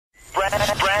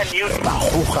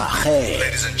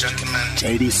Ladies and gentlemen,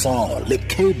 Tshidi Soul le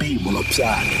KB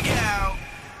Monopsane.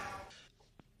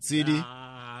 Tshidi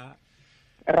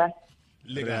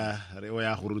re o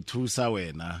ya go re thusa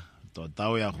wena tota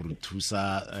o ya go re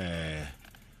thusa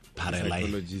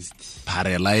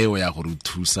pharela e o ya go re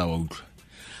thusa wa utlwa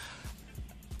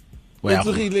o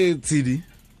tsogile Tshidi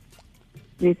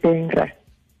Tsenga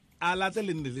a latse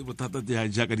le nne le bothata tsa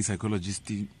jaaka di psychologist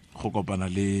go kopana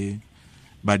le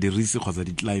badirisi kgotsa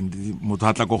di client motho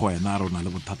a tla go wena rona le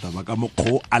bothata ba ka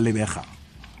mokgo a lebega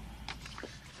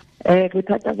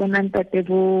bothata bona ntate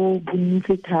bo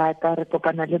bontsi thata re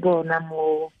kopana le bona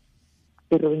mo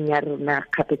tirong ya rona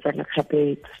kgapetsa le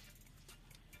kgapetsa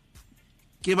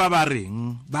ke ba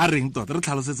reng tota re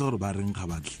tlhalosetse gore ba reng ga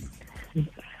batle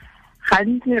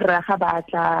gantsi ra ga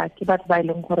batla ke batho ba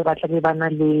ileng gore batla be bana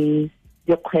le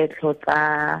dikgwetlho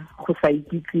tsa go sa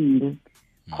ikitseng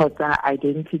kgotsa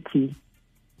identity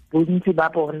bontsi ba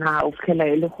bona o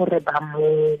fitlhela e le gore ba mo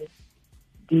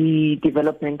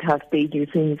di-developmental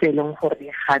stages ntse e leng gore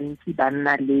gantsi ba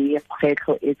nna le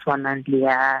kgwetlho e tshwanang le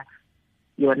ya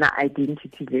yona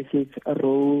identity versus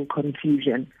role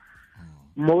confusion.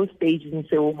 Most staging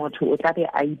seo motho o tla be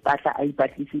a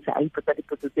ipatlisisa a ipotsa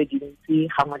dipotso tse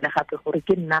dintsi gangwe le gape gore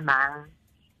ke nna mang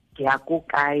ke ya ko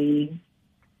kae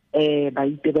ba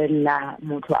itebella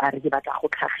motho a re ke batla go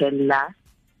tlhagelela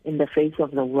in the face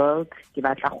of the world ke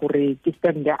batla gore ke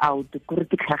stand out gore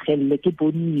ke tlhagelle ke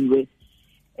boniwe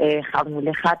gangwe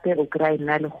le gape o kry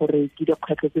nna le gore ke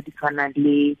dikgwetlho tse di tshwanang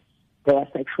le their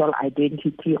sexual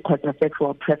identity kgotsa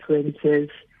sexual preferences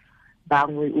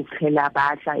bangwe o fitlhela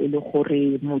batla e le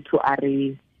gore motho a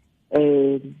re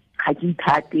ga ke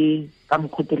ithate ka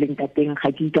mokgoteleng ka teng ga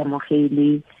ke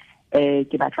ikamogele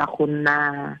ke batla go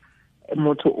nna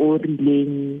motho o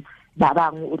rileng ba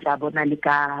bangwe o tla bona le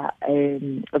ka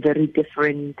very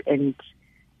different and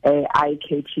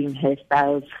eye-catching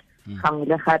hairstyles gangwe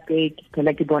le gape ke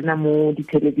phela ke bona mo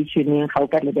di-televisioneng ga o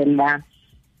ka lebelela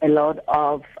a lot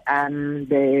of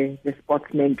the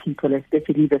sportsmen people,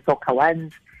 especially the soccer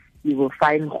ones, you will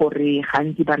find gore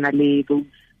gantsi ba na le those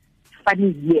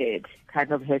funny weird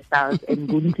kind of hairstyles and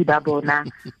bontsi ba bona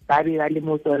ba be ba le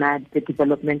mo tsona the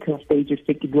developmental stages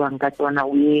tse ke buang ka tsona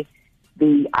where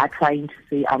they are trying to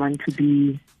say I want to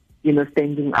be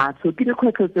standing out. So ke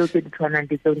dikgwetlho tseo tse di tshwanang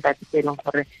le tseo ntate tse e leng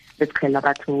gore le tlhela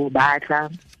batho ba tla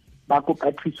ba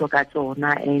kopa thuso ka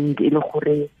tsona and e le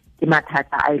gore ke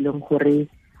mathata a e leng gore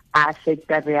affect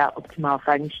their optimal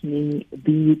functioning,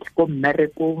 be it ko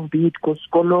mmerekong, be it ko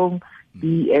skolong,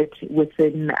 be it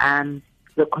within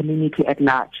the community at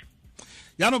large.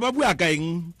 Yano ba bua ka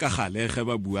eng ka gale ge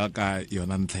ba bua ka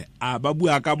yona ntle a ba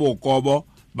bua ka bokobo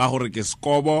ba gore ke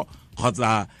skobo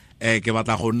kgotsa ke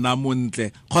batla go nna montle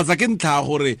kgotsa ke ntla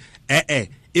gore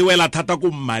e wela thata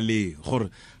ko mmale gore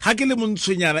ga ke le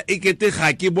montshonyana e kete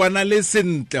ga ke bona le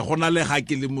sentle gona le ga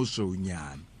ke le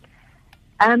mosonyana.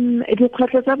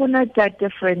 Dikgwetlho tsa bona are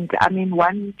different. I mean,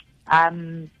 one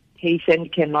patient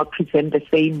cannot present the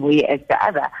same way as the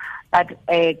other. But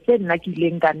tse nna ke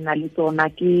ileng ka nna le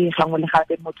tsona ke gangwe le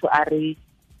gape motho a re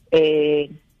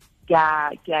ke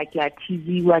a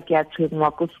thiziwa ke a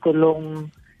tshwenngwa ko sekolong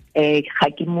ga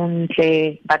ke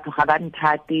montle batho ga ba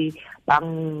nthate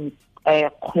bang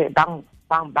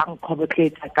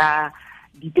kgobotletsa ka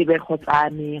ditebego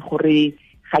tsa me gore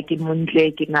ga ke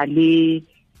montle ke na le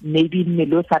maybe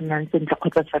mmele o sa nnang sentle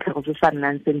kgotsa sefatlhego se sa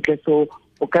nnang sentle so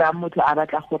o kry-a motho a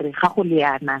batla gore ga go le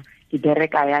yana ke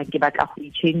bereka yang ke batla go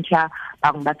i-change-a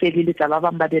bangwe ba feleletsa ba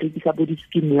bangwe ba berekisa bo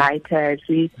di-skin lighters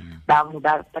bangwe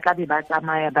ba tla be ba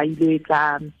tsamaya ba ile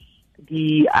etsa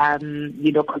di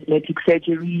cosmetic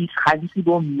surgeries gantsi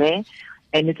bo mme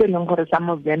and it's leng gore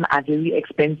some of them are very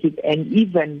expensive and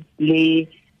even the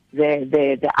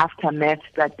aftermath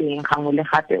tsa teng gangwe le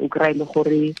gape o kry-a le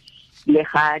gore le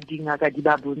ga dingaka di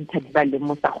ba bontsha di ba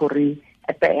lemosa gore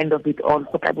at the end of it all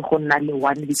go tla be go nna le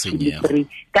 1 le 2 le 3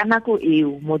 ka nako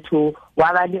eo motho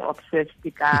wa ba le obsessed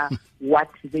ka what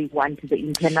they want, the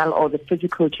internal or the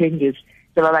physical changes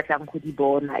tse ba batlang go di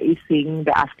bona e seng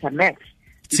the aftermath.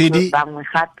 Tshidi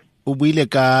o buile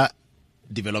ka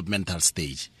developmental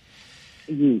stage.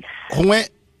 Yes. Gongwe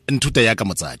nthuta ya ka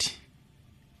motsadi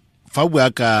fa o bua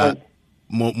ka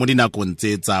mo dinakong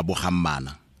tse tsa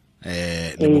bogammana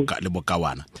le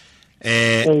bokawana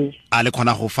a le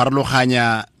khona go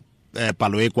farologanya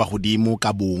palo e kwa godimo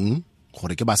ka bong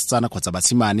gore ke basetsana kgotsa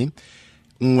basimane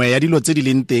nngwe ya dilo tse di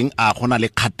leng teng a gona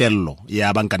le kgatelelo ya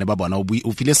bankane ba bona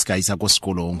o file sky sa ko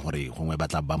sekolong gore gongwe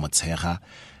batla ba motshega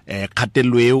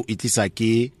kgatelelo eo e tlisa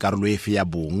ke karolo efe ya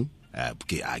bong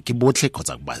ke botlhe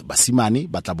kgotsa basimane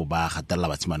batla bo ba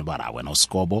gatelela basimane ba ra wena o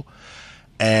skobo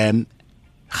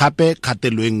gape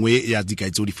kgatelo engwe ya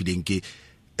dikai tse o di fileng ke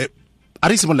a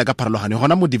re simolola ka pharologano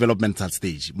gona mo developmental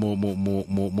stage mo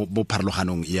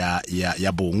pharologanong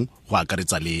ya bong go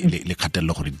akaretsa le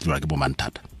kgatelelo gore di dirwa ke bo mang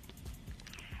thata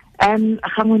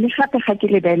gangwe le gape ga ke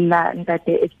lebella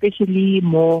ntate especially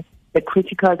mo the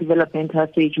critical developmental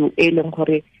stage e leng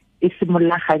gore e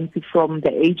simolola gantsi from the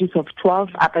ages of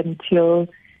 12 up until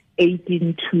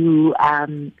 18 to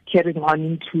carrying on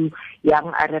into young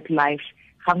adult life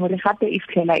gangwe le gape e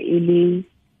fitlhela e le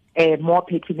more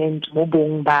pertinent mo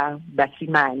bong ba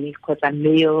basimane kgotsa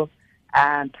male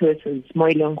persons mo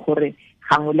e leng gore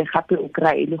gangwe le gape o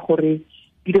kry e le gore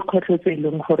di dikgwetlho tse e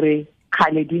leng gore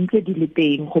kgale di ntse di le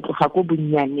teng go tloga ko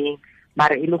bonnyaneng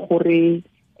mare e le gore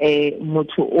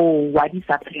motho o wa di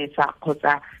suppressa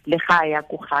kgotsa le ga ya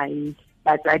ko gae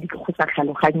batsadi go sa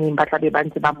tlhaloganyeng ba tlabe ba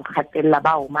ntse ba mo gatelela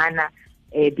ba omana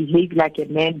behave like a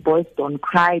man, boys don't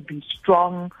cry, be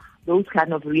strong, those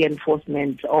kind of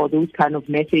reinforcement or those kind of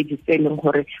messages telling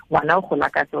gore ngwana o gola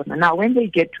ka tsona. Now when they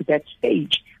get to that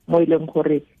stage mo ileng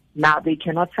gore now they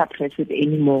cannot suppress it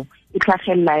anymore, it's like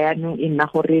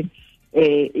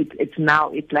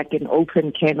an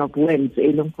open can of worms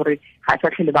e leng gore ga sa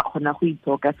tlhele ba kgona go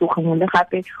itoka. So gangwe le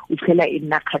gape o tlhela e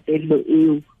nna kgatelelo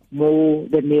eo mo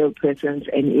the male persons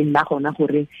and in na gona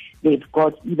gore they've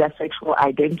got either sexual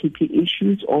identity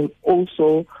issues or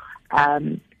also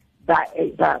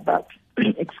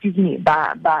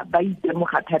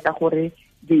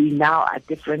they now are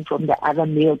different from the other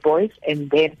male boys, and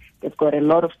then they've got a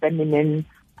lot of feminine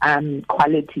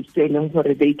qualities saying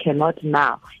where they cannot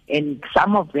now, and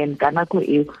some of them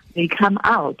they come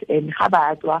out and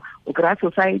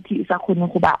society is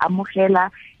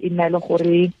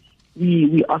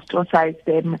we ostracize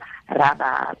them,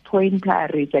 rather pointer,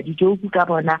 the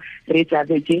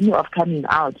journey of coming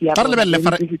out.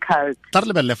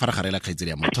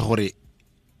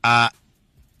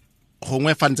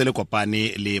 gongwe fantse le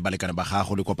kopane le balekane ba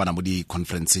gago le kopana mo di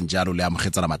conferenceng jalo le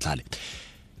amogetsana matlhale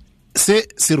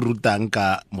se rutang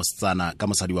ka mosetsana ka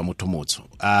mosadi wa motho motsho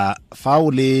fa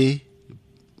o le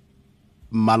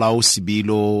malao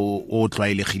sibilo o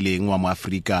tlwaelegileng wa mo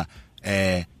Afrika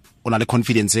o na le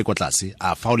confidence e ko tlase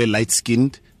fa o le light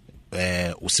skinned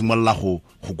o simolla go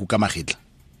kuka magetla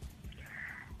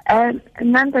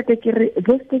nanta te ke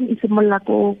this thing is simolla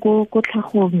ko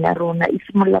tlhagong ya rona is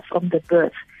simolla from the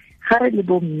birth. Gare le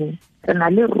bomme re na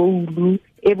le role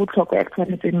e botlhokwa ya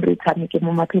tshwanetseng re tshameke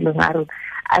mo maphelong a rona.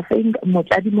 I think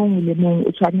motsadi mongwe le mongwe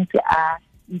o tshwanetse a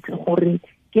itse gore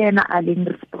ke ena a leng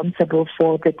responsible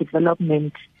for the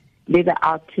development le the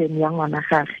outcome ya ngwana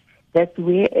gage. That's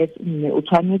where as mme o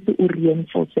tshwanetse o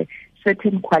reinforce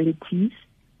certain qualities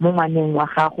mo ngwaneng wa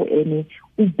gago ene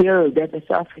o build the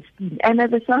self-esteem, and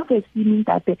the self-esteem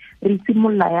that re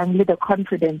simolla yang le the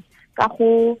confidence ka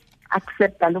go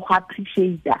accept le go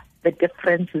appreciate the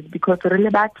differences, because re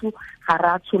le batho ga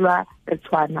ra tsholwa re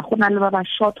tshwana. Go na le ba ba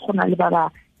short, go na le ba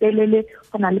ba telele,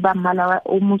 go na le ba mmala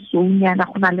o mosounyana,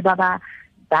 go na le ba ba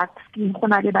dark skin, go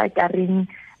na le ba kareng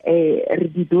re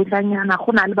di dotlanyana,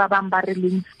 go na le ba bang ba re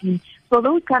leng skin. So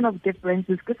those kind of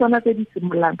differences ke tsona tse di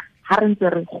simolang ha re ntse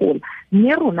re gola.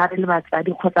 Mme rona re le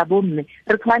batsadi kgotsa bomme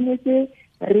re tshwanetse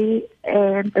re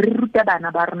ruta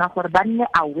bana ba rona gore ba nne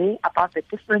aware about the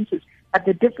differences, but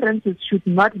the differences should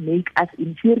not make us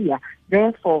inferior.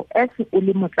 Therefore, as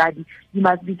uli motsadi, you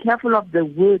must be careful of the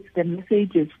words, the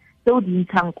messages. So di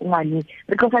ntshang ko ngwane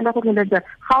re go fela go tleletsa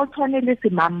ga o tshwanele se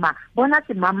mamma bona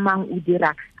se mammang o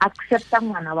dira accepta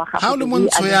ngwana wa gago. Ha o le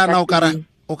montsho yana o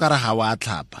kara ha wa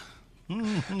tlhapa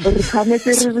re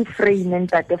tshwanetse re refrain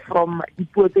ntate from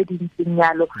dipuo tse di ntseng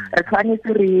yalo. Re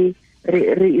tshwanetse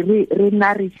re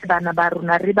na re bana ba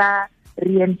rona re ba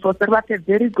reinforce what a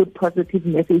very good positive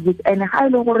messages, and ha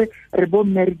ile gore re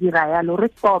bomme re dira yalo re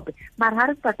stop mara ha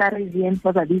re start re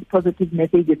reinforce these positive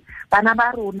messages bana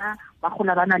ba rona ba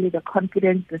gola bana le the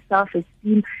confidence, the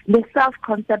self-esteem, the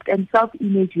self-concept and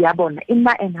self-image ya bona in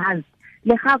my enhanced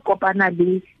le ga kopana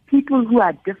le people who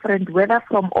are different, whether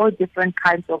from all different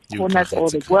kinds of corners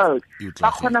of the world,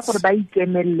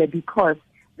 because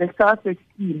the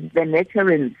self-esteem, the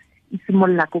nurturance, is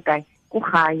simolla ko kae go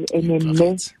gae ene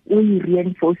mme o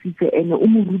reinforce ene o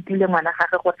mo rutile ngwana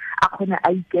gage gore a kgone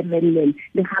a ikemelele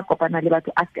le ga kopana le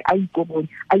batho a se a ikobone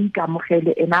a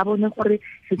ikamogele ene a bone gore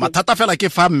mathata fela ke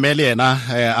fa mme le ena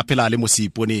a phela le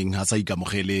mosiponeng a sa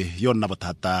ikamogele yo nna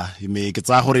bothata mme ke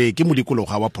tsa gore ke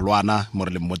modikologa wa pholwana mo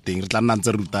re le moteng re tla nna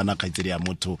ntse re rutana kaitsedi ya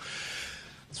motho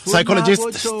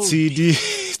psychologist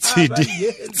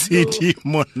Tshidi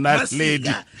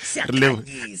Monaledi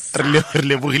re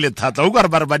le bogile thata o ka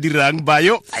re ba dirang ba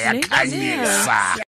yo a ya kanyesa